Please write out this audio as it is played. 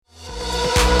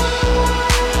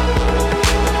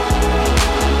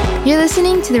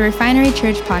listening to the Refinery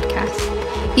Church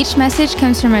podcast. Each message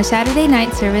comes from our Saturday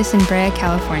night service in Brea,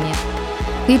 California.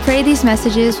 We pray these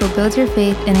messages will build your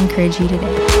faith and encourage you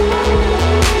today.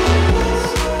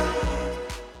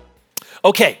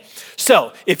 Okay,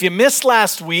 so if you missed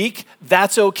last week,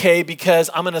 that's okay because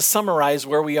I'm going to summarize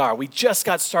where we are. We just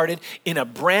got started in a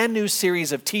brand new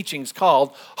series of teachings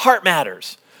called Heart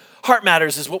Matters. Heart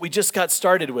Matters is what we just got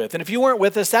started with. And if you weren't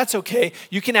with us, that's okay.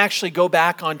 You can actually go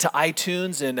back onto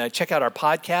iTunes and check out our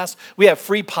podcast. We have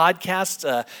free podcasts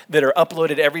that are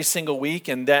uploaded every single week,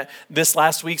 and that this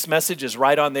last week's message is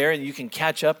right on there, and you can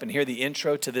catch up and hear the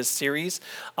intro to this series.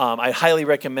 I highly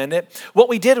recommend it. What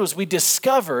we did was we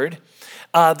discovered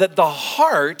that the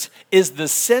heart is the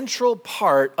central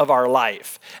part of our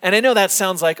life. And I know that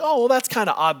sounds like, oh, well, that's kind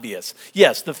of obvious.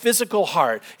 Yes, the physical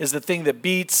heart is the thing that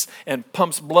beats and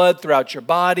pumps blood throughout your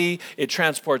body. It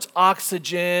transports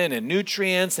oxygen and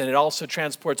nutrients, and it also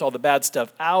transports all the bad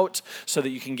stuff out so that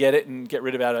you can get it and get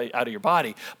rid of it out of your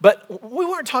body. But we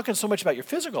weren't talking so much about your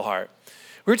physical heart.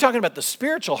 We're talking about the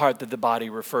spiritual heart that the body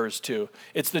refers to.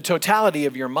 It's the totality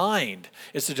of your mind.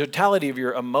 It's the totality of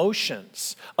your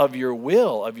emotions, of your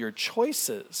will, of your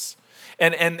choices.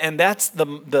 And that's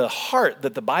the heart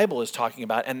that the Bible is talking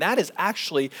about, and that is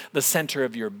actually the center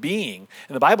of your being.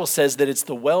 And the Bible says that it's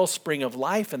the wellspring of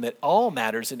life and that all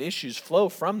matters and issues flow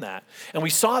from that. And we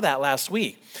saw that last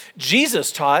week.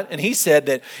 Jesus taught, and he said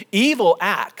that evil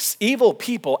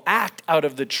people act out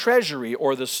of the treasury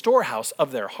or the storehouse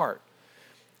of their heart.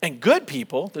 And good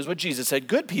people, this is what Jesus said,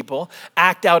 good people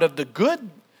act out of the good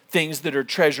things that are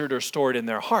treasured or stored in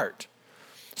their heart.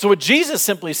 So what Jesus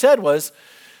simply said was,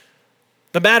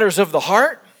 the matters of the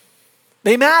heart,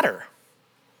 they matter.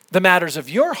 The matters of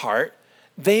your heart,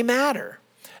 they matter.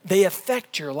 They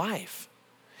affect your life.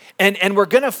 And we're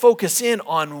going to focus in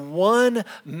on one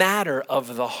matter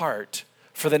of the heart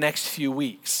for the next few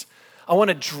weeks. I want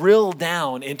to drill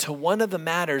down into one of the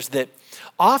matters that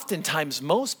oftentimes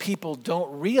most people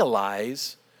don't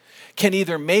realize can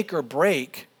either make or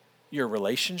break your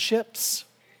relationships.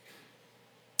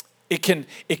 It can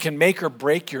make or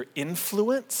break your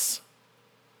influence.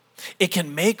 It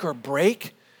can make or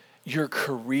break your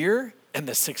career and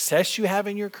the success you have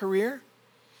in your career.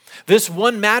 This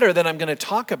one matter that I'm going to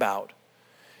talk about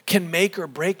can make or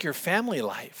break your family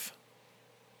life.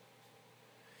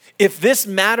 If this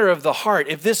matter of the heart,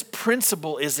 if this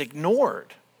principle is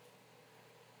ignored,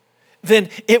 then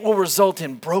it will result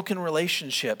in broken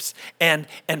relationships and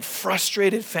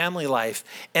frustrated family life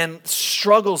and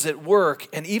struggles at work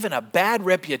and even a bad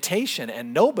reputation,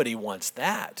 and nobody wants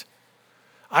that.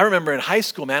 I remember in high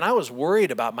school, man, I was worried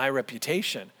about my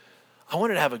reputation. I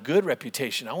wanted to have a good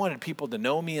reputation. I wanted people to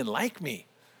know me and like me.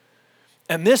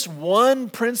 And this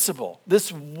one principle,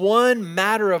 this one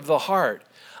matter of the heart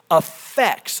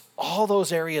affects all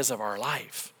those areas of our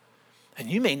life. And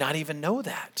you may not even know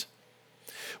that.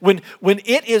 When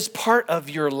it is part of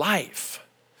your life,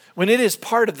 when it is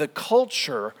part of the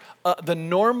culture, the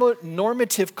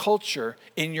normative culture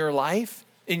in your life,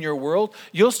 in your world,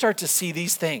 you'll start to see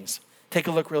these things. Take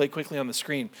a look really quickly on the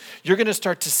screen. You're going to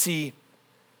start to see,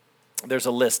 there's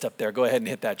a list up there. Go ahead and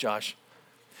hit that, Josh.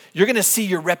 You're going to see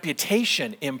your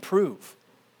reputation improve.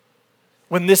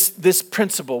 When this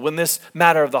principle, when this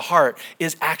matter of the heart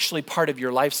is actually part of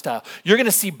your lifestyle, you're going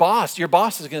to see your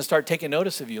boss is going to start taking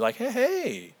notice of you, like,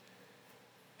 hey,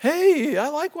 I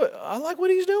like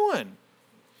what he's doing.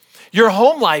 Your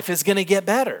home life is going to get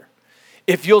better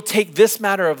if you'll take this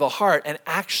matter of the heart and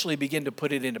actually begin to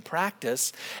put it into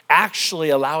practice, actually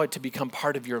allow it to become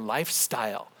part of your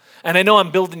lifestyle. And I know I'm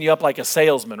building you up like a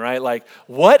salesman, right? Like,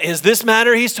 what is this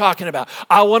matter he's talking about?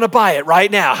 I want to buy it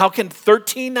right now. How can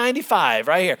 $13.95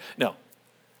 right here? No.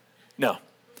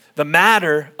 The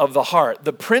matter of the heart,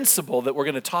 the principle that we're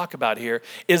going to talk about here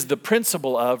is the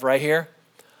principle of, right here.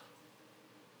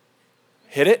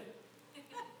 Hit it.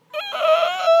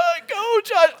 Go,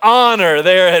 Josh. Honor.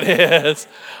 There it is.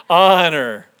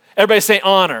 Honor. Everybody say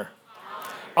honor.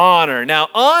 Honor. Now,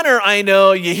 honor, I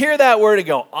know you hear that word and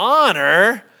go,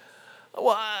 honor.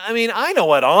 Well, I mean, I know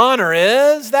what honor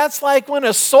is. That's like when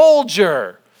a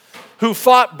soldier who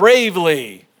fought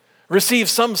bravely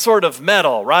receives some sort of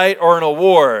medal, right? Or an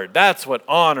award. That's what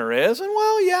honor is. And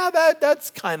well, yeah, that's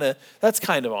kind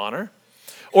of honor.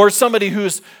 Or somebody who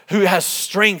has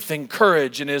strength and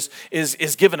courage and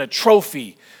is given a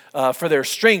trophy for their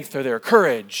strength or their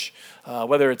courage,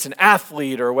 whether it's an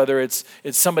athlete or whether it's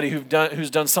somebody who's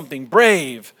done something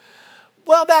brave.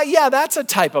 Well, that's a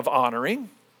type of honoring.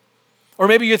 Or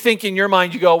maybe you think in your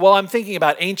mind, you go, well, I'm thinking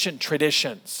about ancient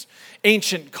traditions,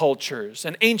 ancient cultures,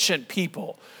 and ancient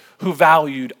people who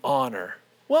valued honor.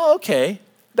 Well, okay,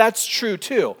 That's true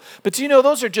too. But do you know,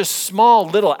 those are just small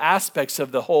little aspects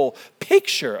of the whole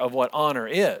picture of what honor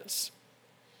is.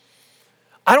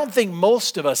 I don't think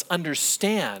most of us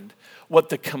understand what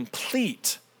the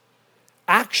complete,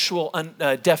 actual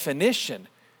definition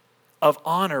of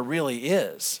honor really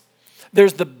is.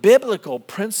 There's the biblical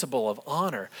principle of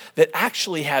honor that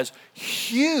actually has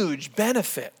huge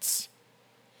benefits.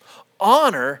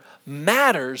 Honor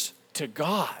matters to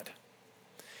God.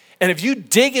 And if you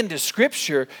dig into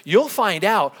Scripture, you'll find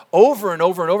out over and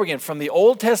over and over again, from the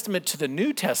Old Testament to the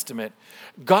New Testament,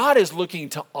 God is looking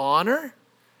to honor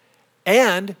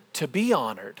and to be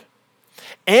honored,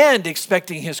 and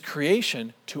expecting his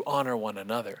creation to honor one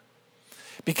another.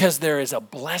 Because there is a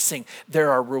blessing,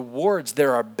 there are rewards,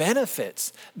 there are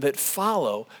benefits that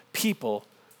follow people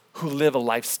who live a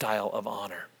lifestyle of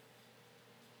honor.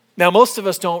 Now, most of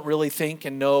us don't really think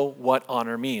and know what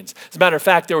honor means. As a matter of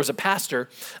fact, there was a pastor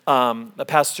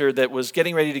that was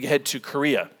getting ready to head to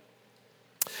Korea.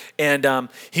 And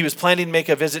he was planning to make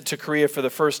a visit to Korea for the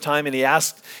first time, and he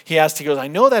goes, I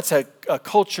know that's a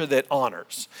culture that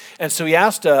honors. And so he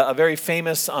asked a very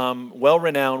famous,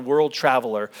 well-renowned world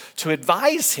traveler to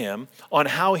advise him on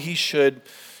how he should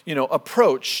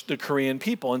approach the Korean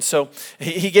people. And so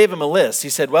he gave him a list. He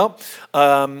said, well,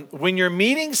 when you're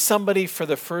meeting somebody for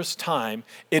the first time,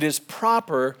 it is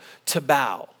proper to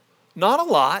bow. Not a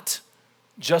lot,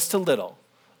 just a little.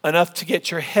 Enough to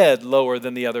get your head lower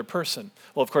than the other person.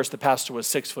 Well, of course, the pastor was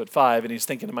 6'5", and he's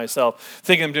thinking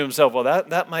to himself, well,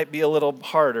 that might be a little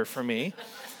harder for me.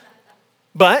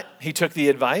 But he took the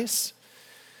advice.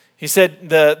 He said,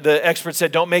 the expert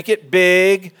said, don't make it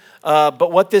big,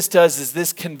 but what this does is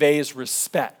this conveys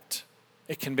respect.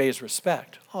 It conveys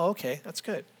respect. Oh, okay, that's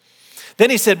good. Then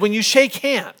he said, when you shake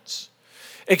hands,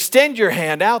 extend your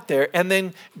hand out there and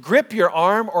then grip your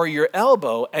arm or your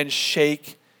elbow and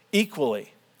shake equally.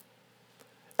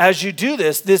 As you do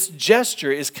this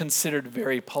gesture is considered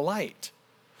very polite.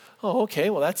 Oh,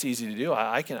 okay, well, that's easy to do.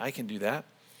 I can do that.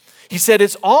 He said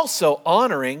it's also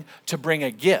honoring to bring a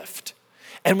gift.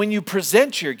 And when you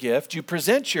present your gift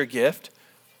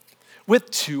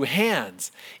with two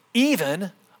hands,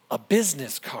 even a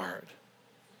business card.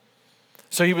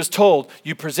 So he was told,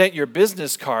 you present your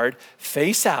business card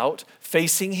face out,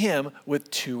 facing him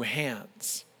with two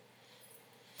hands.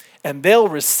 And they'll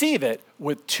receive it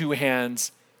with two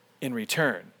hands in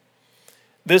return.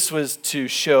 This was to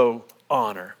show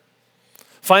honor.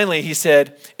 Finally, he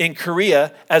said, in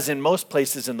Korea, as in most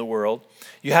places in the world,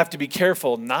 you have to be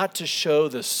careful not to show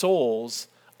the soles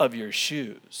of your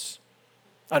shoes.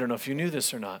 I don't know if you knew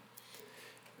this or not.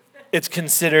 It's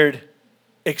considered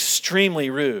extremely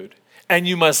rude. And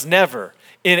you must never,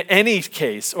 in any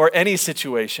case or any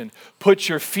situation, put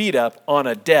your feet up on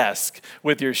a desk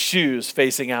with your shoes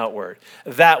facing outward.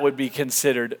 That would be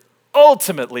considered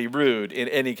ultimately rude in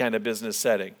any kind of business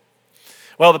setting.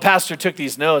 Well, the pastor took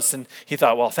these notes and he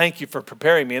thought, well, thank you for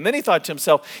preparing me. And then he thought to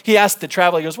himself, he asked the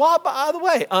traveler, he goes, well, by the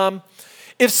way,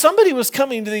 if somebody was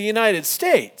coming to the United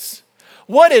States,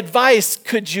 what advice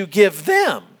could you give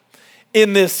them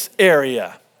in this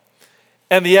area?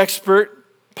 And the expert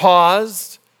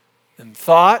paused and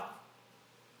thought,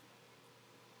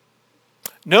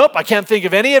 nope, I can't think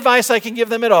of any advice I can give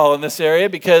them at all in this area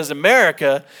because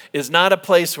America is not a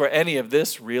place where any of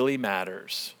this really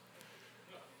matters.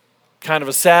 Kind of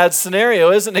a sad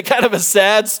scenario, isn't it? Kind of a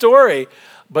sad story.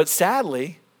 But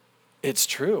sadly, it's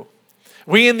true.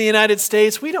 We in the United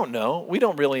States, we don't know. We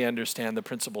don't really understand the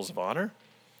principles of honor.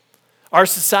 Our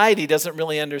society doesn't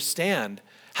really understand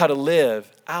how to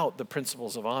live out the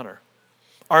principles of honor.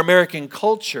 Our American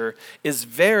culture is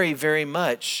very, very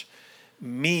much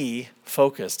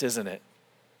me-focused, isn't it?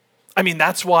 I mean,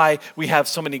 that's why we have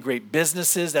so many great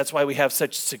businesses. That's why we have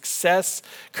such success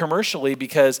commercially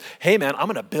because, hey, man, I'm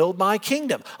going to build my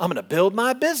kingdom. I'm going to build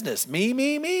my business. Me,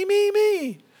 me, me, me,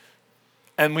 me.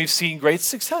 And we've seen great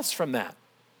success from that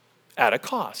at a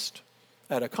cost.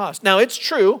 At a cost. Now, it's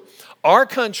true. Our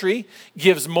country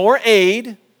gives more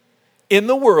aid in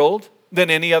the world than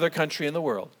any other country in the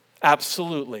world.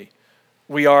 Absolutely.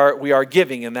 We are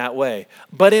giving in that way.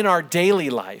 But in our daily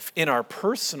life, in our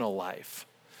personal life,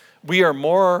 we are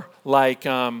more like,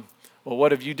 well,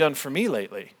 what have you done for me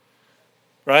lately?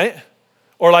 Right?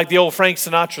 Or like the old Frank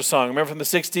Sinatra song, remember from the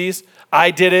 60s?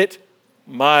 I did it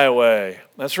my way.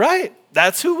 That's right.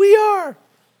 That's who we are.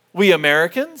 We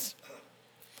Americans.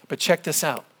 But check this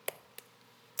out.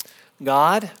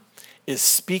 God is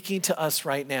speaking to us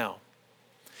right now.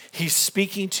 He's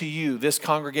speaking to you, this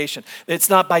congregation. It's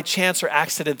not by chance or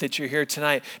accident that you're here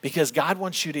tonight because God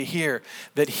wants you to hear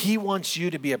that he wants you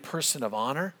to be a person of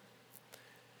honor.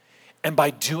 And by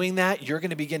doing that, you're going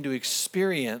to begin to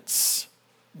experience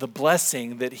the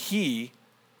blessing that he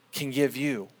can give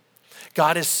you.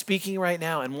 God is speaking right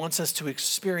now and wants us to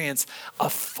experience a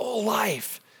full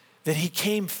life that he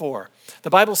came for. The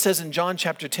Bible says in John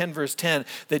chapter 10, verse 10,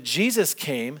 that Jesus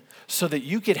came so that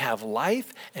you could have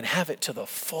life and have it to the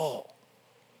full.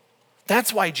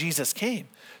 That's why Jesus came,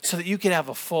 so that you could have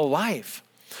a full life.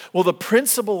 Well, the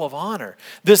principle of honor,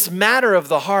 this matter of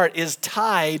the heart, is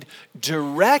tied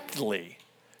directly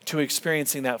to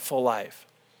experiencing that full life.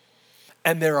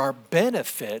 And there are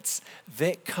benefits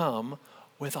that come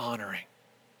with honoring.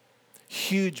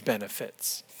 Huge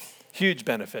benefits. Huge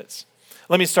benefits.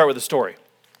 Let me start with a story.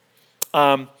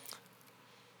 There's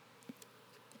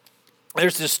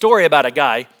this story about a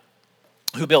guy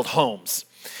who built homes.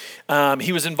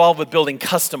 He was involved with building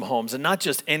custom homes, and not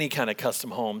just any kind of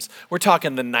custom homes. We're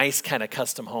talking the nice kind of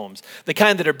custom homes, the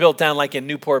kind that are built down like in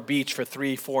Newport Beach for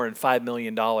 $3, $4, and $5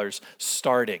 million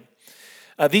starting.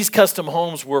 These custom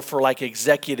homes were for like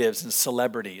executives and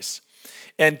celebrities.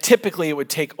 And typically it would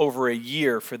take over a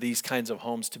year for these kinds of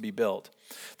homes to be built.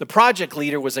 The project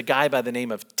leader was a guy by the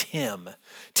name of Tim.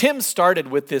 Tim started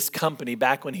with this company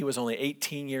back when he was only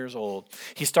 18 years old.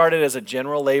 He started as a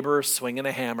general laborer, swinging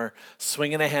a hammer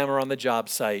on the job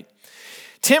site.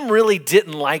 Tim really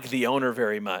didn't like the owner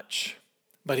very much,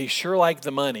 but he sure liked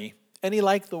the money and he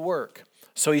liked the work.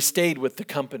 So he stayed with the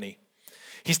company.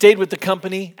 He stayed with the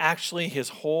company actually his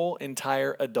whole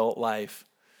entire adult life.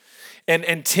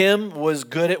 And Tim was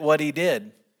good at what he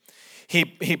did. He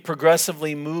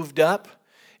progressively moved up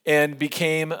and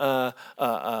became part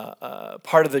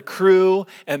of the crew,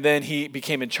 and then he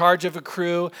became in charge of a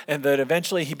crew, and then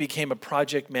eventually he became a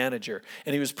project manager,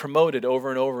 and he was promoted over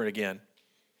and over again.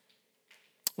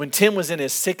 When Tim was in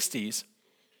his 60s,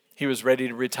 he was ready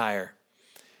to retire.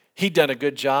 He'd done a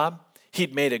good job,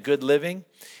 he'd made a good living,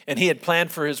 and he had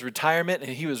planned for his retirement,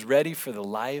 and he was ready for the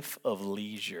life of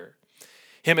leisure.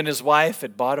 Him and his wife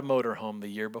had bought a motorhome the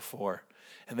year before,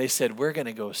 and they said, we're going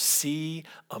to go see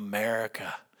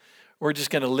America. We're just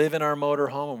going to live in our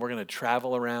motorhome, and we're going to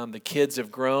travel around. The kids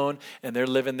have grown, and they're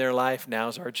living their life.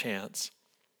 Now's our chance.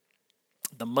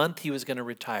 The month he was going to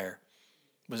retire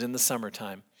was in the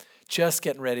summertime, just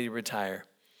getting ready to retire.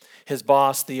 His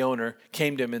boss, the owner,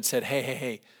 came to him and said,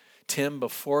 hey, Tim,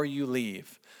 before you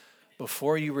leave,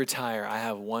 before you retire, I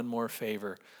have one more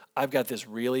favor. I've got this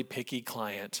really picky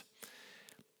client,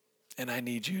 and I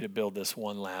need you to build this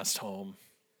one last home.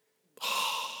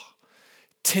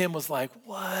 Tim was like,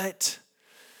 what?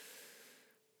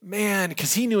 Man,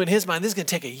 because he knew in his mind, this is going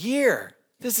to take a year.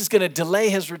 This is going to delay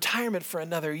his retirement for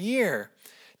another year.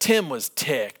 Tim was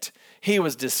ticked. He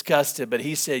was disgusted, but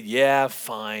he said, yeah,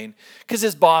 fine. Because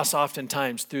his boss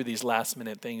oftentimes threw these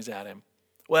last-minute things at him.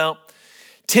 Well,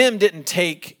 Tim didn't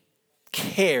take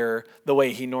care the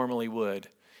way he normally would,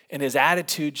 and his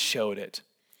attitude showed it.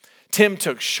 Tim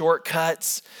took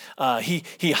shortcuts.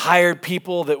 He hired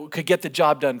people that could get the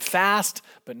job done fast,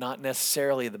 but not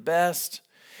necessarily the best.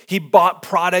 He bought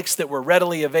products that were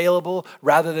readily available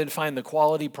rather than find the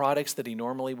quality products that he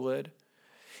normally would.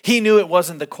 He knew it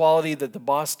wasn't the quality that the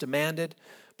boss demanded,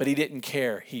 but he didn't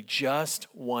care. He just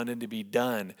wanted to be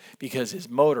done because his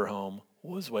motorhome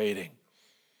was waiting.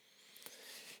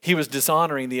 He was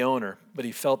dishonoring the owner, but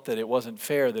he felt that it wasn't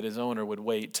fair that his owner would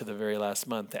wait to the very last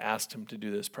month to ask him to do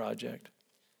this project.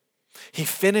 He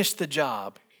finished the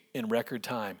job in record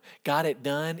time, got it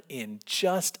done in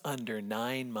just under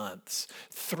 9 months,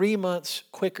 3 months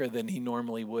quicker than he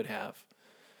normally would have.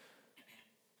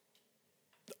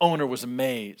 The owner was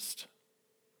amazed.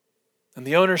 And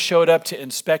the owner showed up to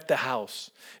inspect the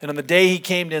house. And on the day he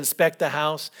came to inspect the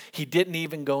house, he didn't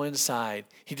even go inside.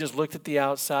 He just looked at the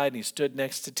outside and he stood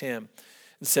next to Tim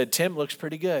and said, Tim, looks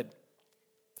pretty good.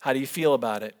 How do you feel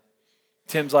about it?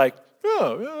 Tim's like,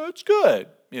 oh, yeah, it's good.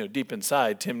 Deep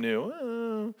inside, Tim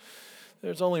knew,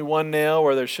 there's only one nail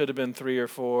where there should have been 3 or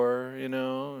 4,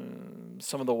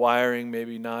 Some of the wiring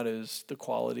maybe not as the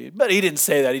quality. But he didn't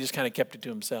say that. He just kind of kept it to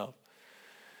himself.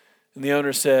 And the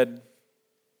owner said,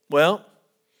 well,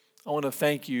 I want to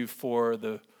thank you for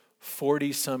the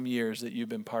 40-some years that you've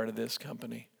been part of this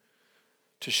company.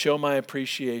 To show my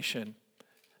appreciation,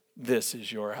 this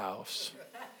is your house.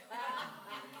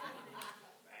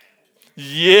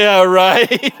 Yeah,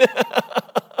 right?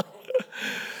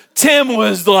 Tim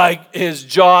was like, his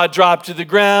jaw dropped to the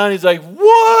ground. He's like,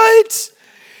 what?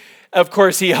 Of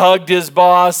course, he hugged his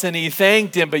boss and he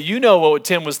thanked him, but you know what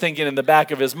Tim was thinking in the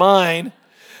back of his mind.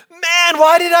 Man,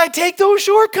 why did I take those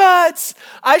shortcuts?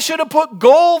 I should have put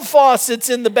gold faucets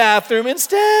in the bathroom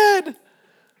instead.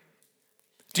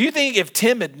 Do you think if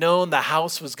Tim had known the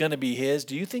house was going to be his,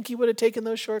 do you think he would have taken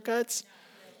those shortcuts?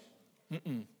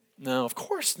 No, of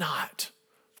course not.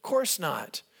 Of course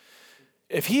not.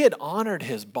 if he had honored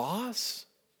his boss,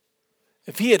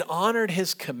 if he had honored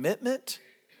his commitment,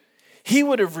 he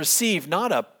would have received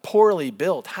not a poorly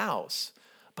built house,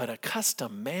 but a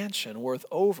custom mansion worth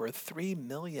over $3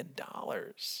 million.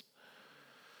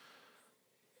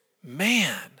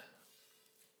 Man,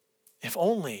 if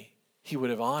only he would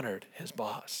have honored his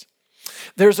boss.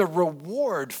 There's a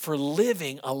reward for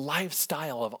living a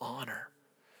lifestyle of honor.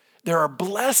 There are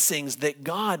blessings that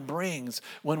God brings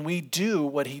when we do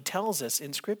what he tells us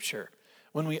in Scripture,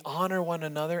 when we honor one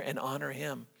another and honor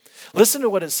him. Listen to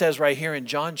what it says right here in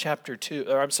John chapter 2,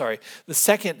 the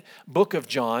second book of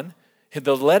John,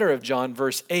 the letter of John,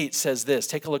 verse 8 says this.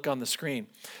 Take a look on the screen.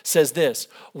 It says this,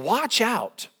 watch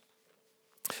out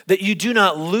that you do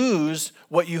not lose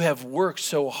what you have worked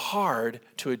so hard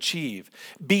to achieve.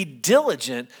 Be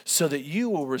diligent so that you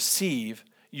will receive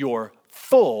your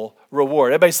full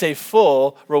reward. Everybody say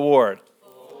full reward.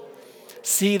 Full.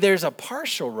 See, there's a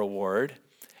partial reward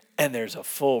and there's a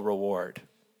full reward.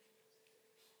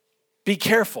 Be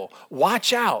careful.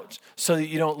 Watch out so that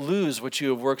you don't lose what you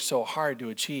have worked so hard to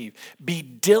achieve. Be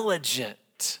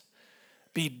diligent.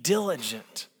 Be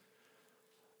diligent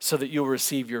so that you'll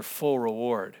receive your full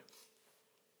reward.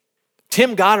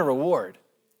 Tim got a reward,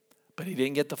 but he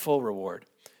didn't get the full reward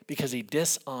because he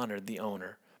dishonored the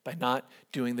owner by not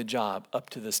doing the job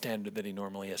up to the standard that he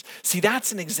normally is. See,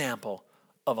 that's an example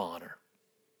of honor.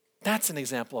 That's an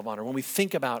example of honor. When we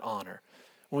think about honor,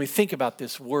 when we think about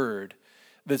this word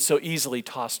that's so easily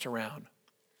tossed around.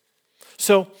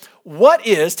 So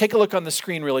take a look on the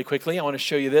screen really quickly. I want to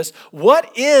show you this.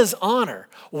 What is honor?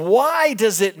 Why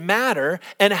does it matter?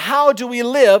 And how do we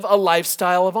live a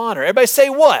lifestyle of honor? Everybody say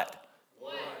what?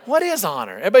 What is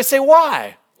honor? Everybody say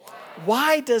why?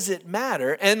 Why does it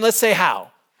matter? And let's say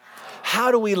how.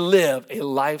 How do we live a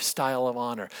lifestyle of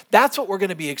honor? That's what we're going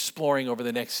to be exploring over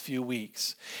the next few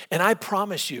weeks. And I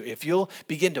promise you, if you'll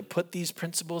begin to put these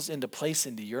principles into place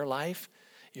into your life,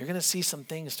 you're going to see some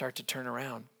things start to turn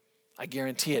around. I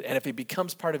guarantee it. And if it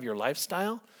becomes part of your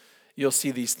lifestyle, you'll see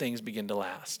these things begin to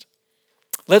last.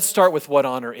 Let's start with what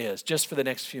honor is, just for the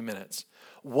next few minutes.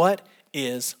 What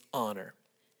is honor?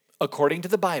 According to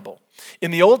the Bible,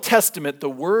 in the Old Testament, the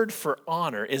word for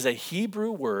honor is a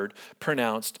Hebrew word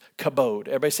pronounced kabod.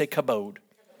 Everybody say kabod.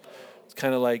 It's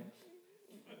kind of like,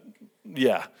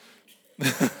 yeah.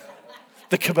 The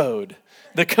kabod.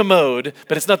 The commode,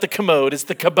 but it's not the commode, it's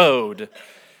the kabod.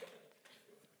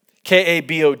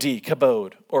 K-A-B-O-D,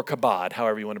 kabod, or kabod,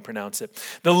 however you want to pronounce it.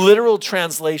 The literal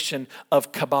translation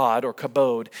of kabod or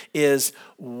kabod is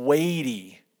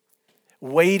weighty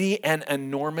and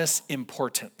enormous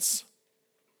importance.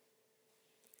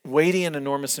 Weighty and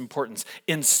enormous importance,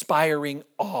 inspiring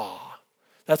awe.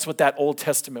 That's what that Old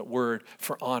Testament word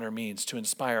for honor means, to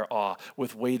inspire awe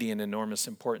with weighty and enormous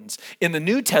importance. In the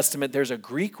New Testament, there's a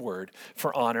Greek word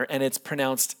for honor, and it's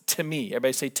pronounced timi.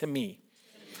 Everybody say timi.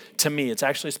 Timi. It's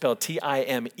actually spelled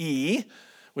T-I-M-E,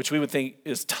 which we would think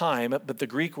is time, but the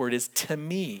Greek word is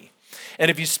timi. And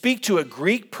if you speak to a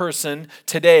Greek person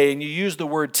today and you use the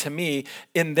word to me,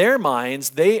 in their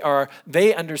minds, they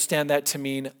understand that to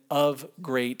mean of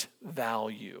great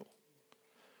value.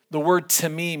 The word to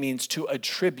me means to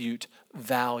attribute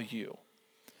value.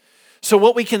 So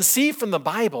what we can see from the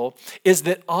Bible is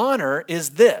that honor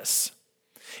is this.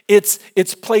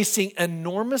 It's placing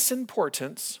enormous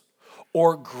importance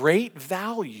or great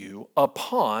value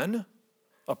upon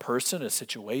a person, a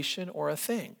situation, or a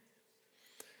thing.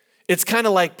 It's kind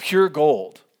of like pure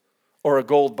gold or a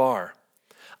gold bar.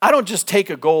 I don't just take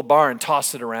a gold bar and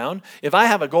toss it around. If I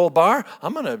have a gold bar,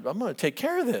 I'm gonna take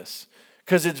care of this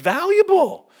because it's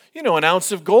valuable. You know, an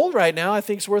ounce of gold right now I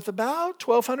think is worth about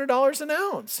 $1,200 an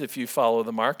ounce if you follow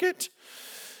the market.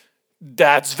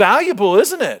 That's valuable,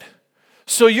 isn't it?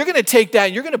 So you're going to take that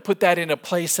and you're going to put that in a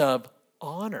place of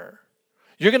honor.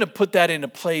 You're going to put that in a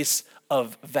place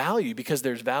of value because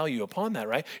there's value upon that,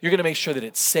 right? You're going to make sure that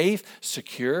it's safe,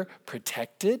 secure,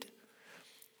 protected.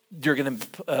 You're going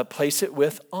to place it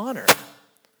with honor.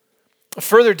 A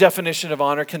further definition of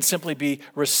honor can simply be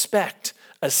respect,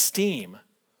 esteem,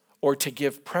 or to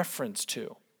give preference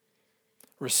to.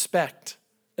 Respect,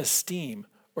 esteem,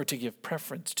 or to give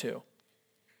preference to.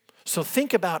 So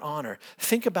think about honor.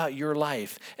 Think about your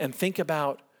life and think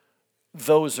about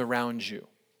those around you.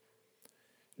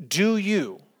 Do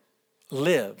you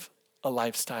live a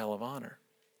lifestyle of honor?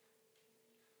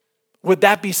 Would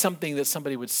that be something that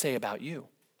somebody would say about you?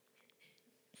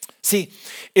 See,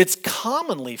 it's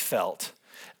commonly felt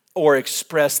or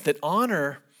expressed that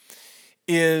honor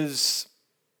is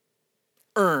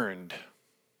earned,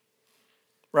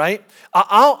 right?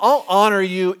 I'll honor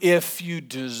you if you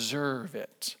deserve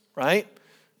it, right?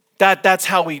 That's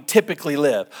how we typically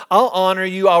live. I'll honor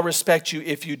you, I'll respect you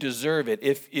if you deserve it,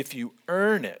 if you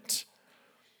earn it.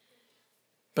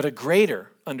 But a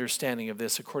greater understanding of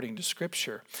this, according to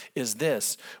Scripture, is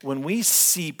this. When we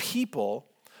see people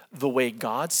the way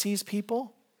God sees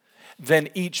people, then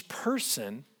each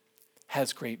person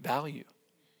has great value.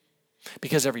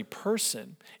 Because every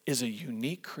person is a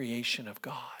unique creation of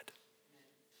God.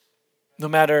 No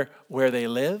matter where they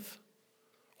live,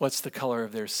 what's the color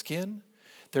of their skin,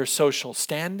 their social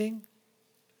standing,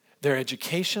 their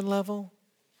education level,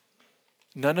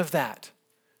 none of that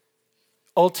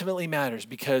ultimately matters,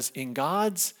 because in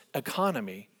God's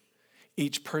economy,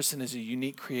 each person is a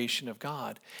unique creation of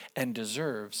God and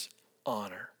deserves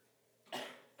honor.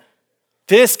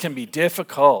 This can be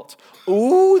difficult.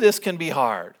 Ooh, this can be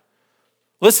hard.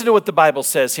 Listen to what the Bible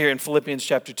says here in Philippians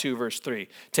chapter 2, verse 3.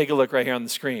 Take a look right here on the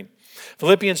screen.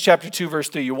 Philippians chapter 2, verse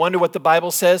 3. You wonder what the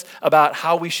Bible says about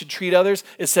how we should treat others?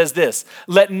 It says this: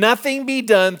 let nothing be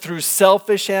done through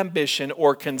selfish ambition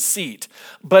or conceit,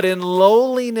 but in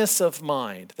lowliness of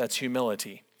mind. That's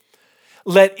humility.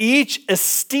 Let each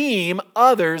esteem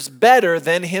others better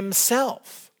than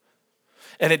himself.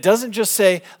 And it doesn't just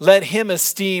say, let him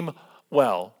esteem,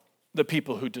 well, the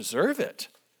people who deserve it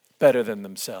better than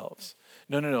themselves.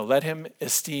 No. Let him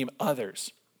esteem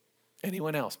others,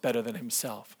 anyone else, better than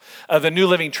himself. The New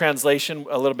Living Translation,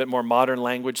 a little bit more modern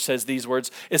language, says these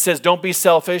words. It says, don't be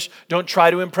selfish. Don't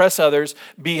try to impress others.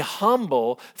 Be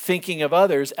humble, thinking of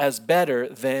others as better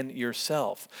than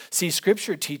yourself. See,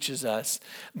 Scripture teaches us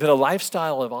that a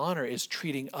lifestyle of honor is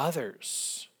treating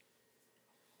others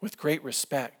with great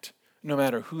respect, no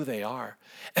matter who they are.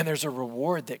 And there's a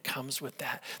reward that comes with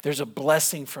that. There's a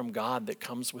blessing from God that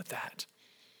comes with that.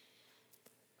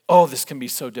 Oh, this can be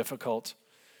so difficult.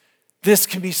 This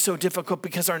can be so difficult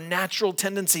because our natural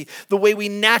tendency, the way we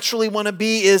naturally want to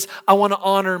be is, I want to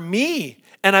honor me,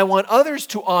 and I want others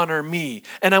to honor me,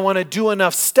 and I want to do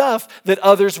enough stuff that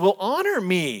others will honor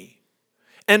me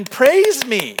and praise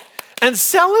me and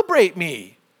celebrate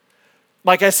me.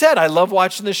 Like I said, I love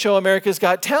watching the show America's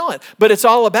Got Talent, but it's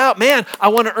all about, man, I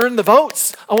want to earn the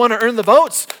votes. I want to earn the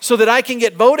votes so that I can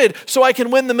get voted, so I can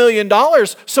win the $1 million.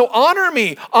 So honor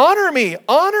me, honor me,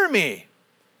 honor me.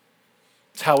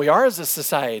 It's how we are as a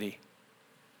society.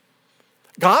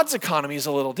 God's economy is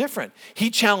a little different. He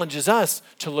challenges us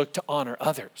to look to honor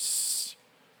others.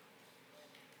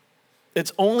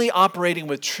 It's only operating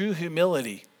with true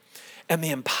humility and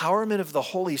the empowerment of the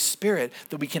Holy Spirit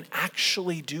that we can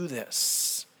actually do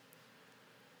this.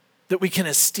 That we can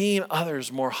esteem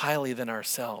others more highly than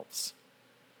ourselves.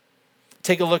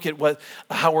 Take a look at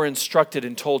how we're instructed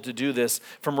and told to do this.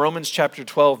 From Romans chapter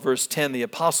 12, verse 10, the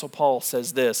Apostle Paul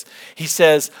says this. He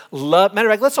says, matter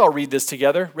of fact, let's all read this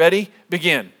together. Ready?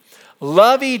 Begin.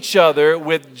 Love each other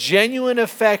with genuine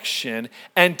affection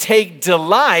and take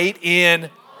delight in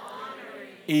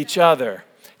each other.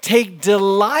 Take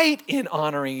delight in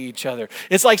honoring each other.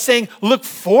 It's like saying, look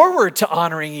forward to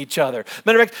honoring each other.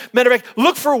 Matter of fact,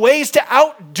 look for ways to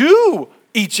outdo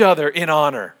each other in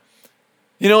honor.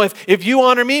 You know, if you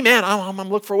honor me, man, I'm going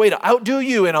to look for a way to outdo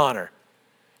you in honor.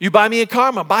 You buy me a car,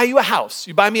 I'm going to buy you a house.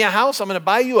 You buy me a house, I'm going to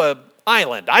buy you an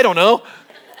island. I don't know.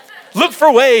 Look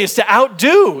for ways to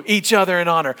outdo each other in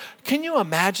honor. Can you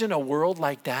imagine a world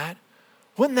like that?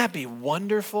 Wouldn't that be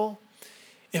wonderful?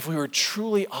 If we were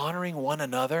truly honoring one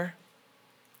another,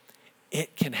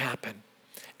 it can happen.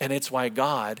 And it's why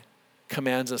God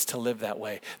commands us to live that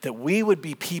way. That we would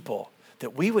be people,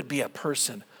 that we would be a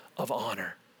person of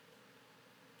honor.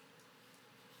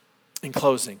 In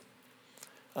closing,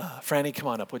 Franny, come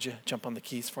on up, would you? Jump on the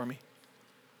keys for me.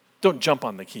 Don't jump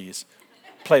on the keys.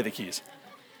 Play the keys.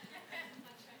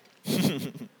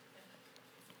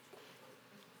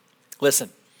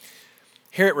 Listen,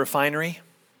 here at Refinery,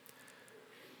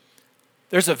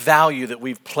 there's a value that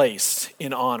we've placed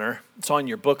in honor. It's on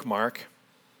your bookmark.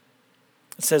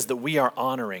 It says that we are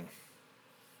honoring.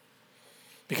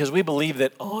 Because we believe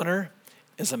that honor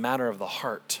is a matter of the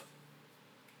heart.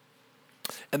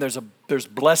 And there's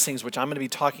blessings, which I'm going to be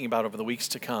talking about over the weeks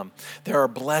to come. There are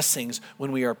blessings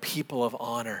when we are people of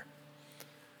honor.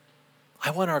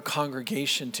 I want our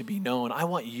congregation to be known. I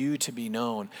want you to be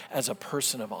known as a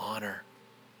person of honor.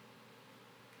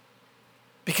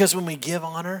 Because when we give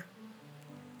honor,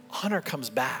 honor comes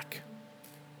back.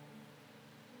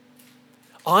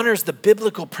 Honor is the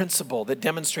biblical principle that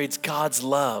demonstrates God's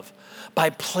love by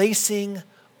placing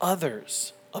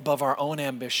others above our own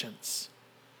ambitions.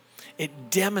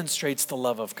 It demonstrates the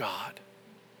love of God.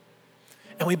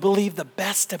 And we believe the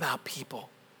best about people.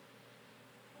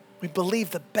 We believe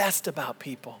the best about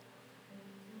people.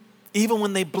 even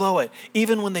when they blow it,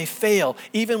 even when they fail,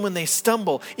 even when they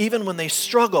stumble, even when they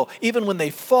struggle, even when they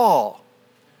fall.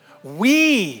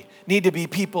 We need to be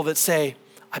people that say,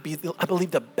 I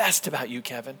believe the best about you,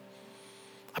 Kevin.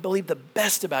 I believe the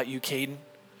best about you, Caden.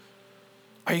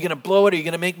 Are you going to blow it? Are you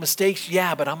going to make mistakes?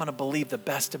 Yeah, but I'm going to believe the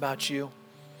best about you.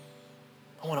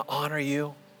 I want to honor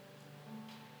you.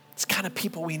 It's the kind of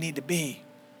people we need to be.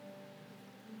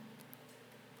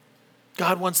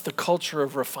 God wants the culture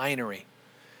of Refinery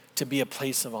to be a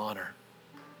place of honor.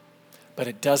 But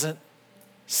it doesn't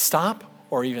stop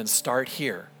or even start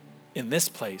here in this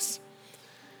place.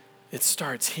 It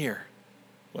starts here.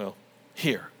 Well,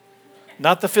 here.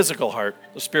 Not the physical heart,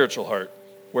 the spiritual heart,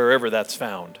 wherever that's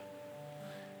found.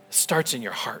 It starts in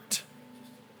your heart.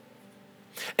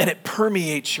 And it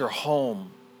permeates your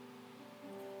home.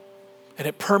 And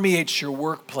it permeates your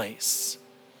workplace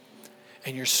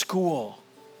and your school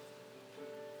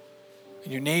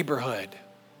and your neighborhood.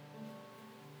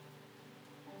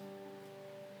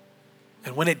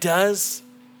 And when it does,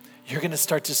 you're going to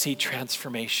start to see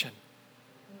transformation.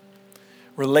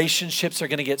 Relationships are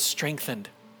going to get strengthened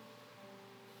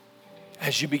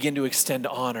as you begin to extend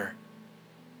honor,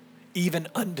 even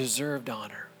undeserved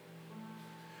honor.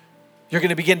 You're going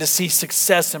to begin to see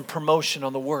success and promotion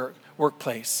on the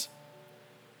workplace.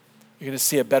 You're going to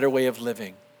see a better way of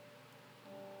living.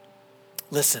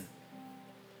 Listen,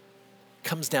 it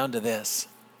comes down to this.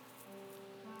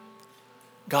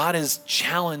 God has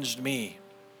challenged me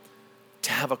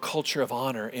to have a culture of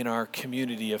honor in our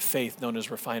community of faith known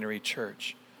as Refinery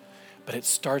Church. But it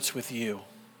starts with you.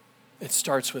 It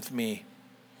starts with me.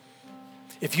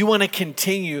 If you want to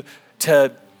continue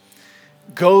to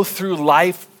go through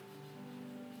life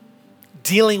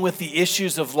dealing with the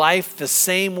issues of life the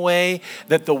same way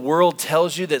that the world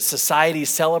tells you, that society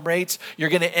celebrates, you're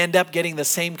going to end up getting the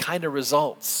same kind of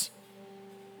results.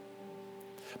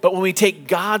 But when we take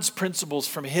God's principles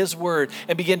from His Word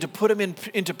and begin to put them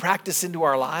into practice into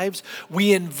our lives,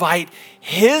 we invite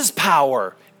His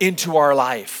power into our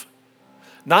life.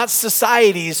 Not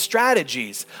society's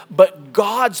strategies, but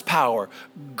God's power,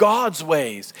 God's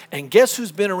ways. And guess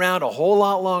who's been around a whole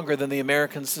lot longer than the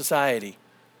American society?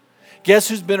 Guess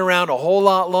who's been around a whole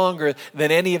lot longer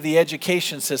than any of the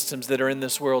education systems that are in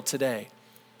this world today?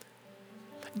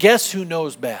 Guess who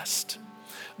knows best?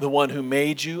 The one who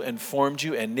made you and formed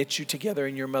you and knit you together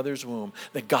in your mother's womb,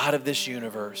 the God of this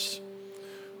universe,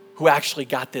 who actually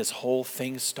got this whole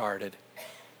thing started.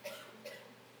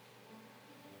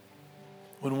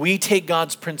 When we take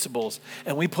God's principles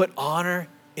and we put honor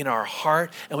in our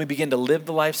heart and we begin to live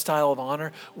the lifestyle of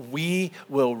honor, we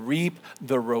will reap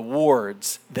the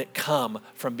rewards that come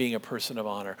from being a person of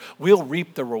honor. We'll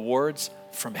reap the rewards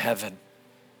from heaven.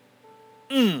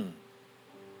 I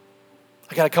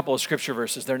got a couple of scripture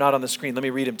verses. They're not on the screen. Let me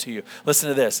read them to you. Listen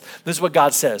to this. This is what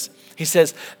God says. He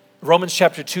says, Romans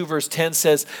chapter 2, verse 10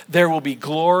 says, there will be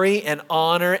glory and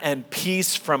honor and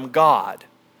peace from God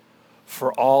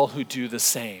for all who do the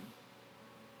same.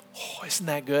 Oh, isn't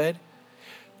that good?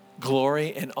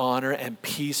 Glory and honor and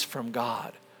peace from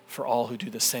God for all who do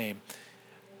the same.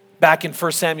 Back in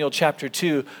 1 Samuel chapter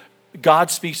 2,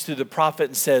 God speaks through the prophet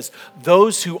and says,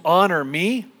 those who honor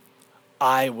me,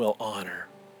 I will honor.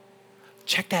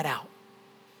 Check that out.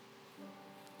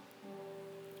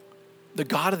 The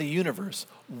God of the universe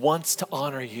wants to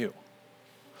honor you,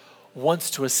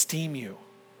 wants to esteem you,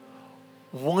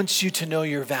 wants you to know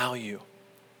your value.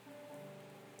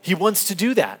 He wants to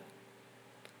do that.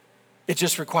 It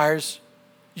just requires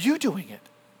you doing it.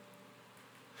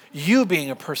 You being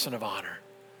a person of honor.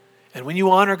 And when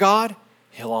you honor God,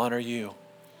 He'll honor you.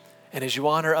 And as you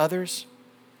honor others,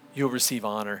 you'll receive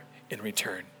honor in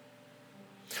return.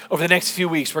 Over the next few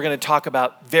weeks, we're going to talk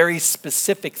about very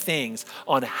specific things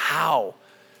on how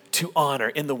to honor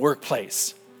in the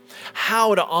workplace,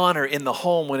 how to honor in the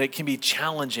home when it can be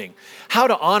challenging, how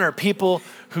to honor people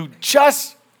who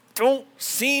just don't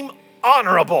seem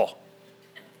honorable.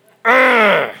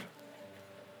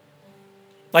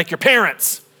 Like your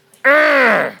parents,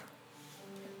 or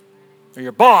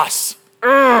your boss,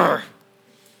 or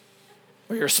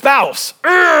your spouse.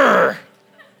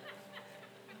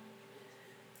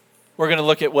 We're going to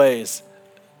look at ways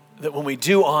that when we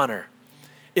do honor,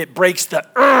 it breaks the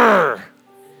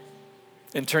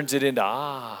and turns it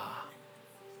into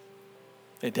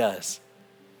It does.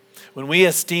 When we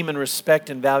esteem and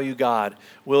respect and value God,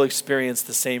 we'll experience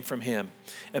the same from Him.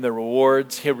 And the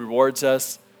rewards, He rewards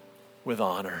us with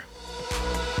honor.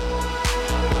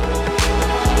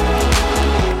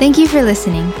 Thank you for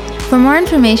listening. For more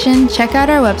information, check out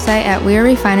our website at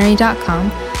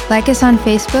wearerefinery.com, like us on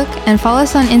Facebook, and follow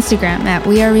us on Instagram at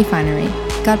wearerefinery.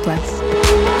 God bless.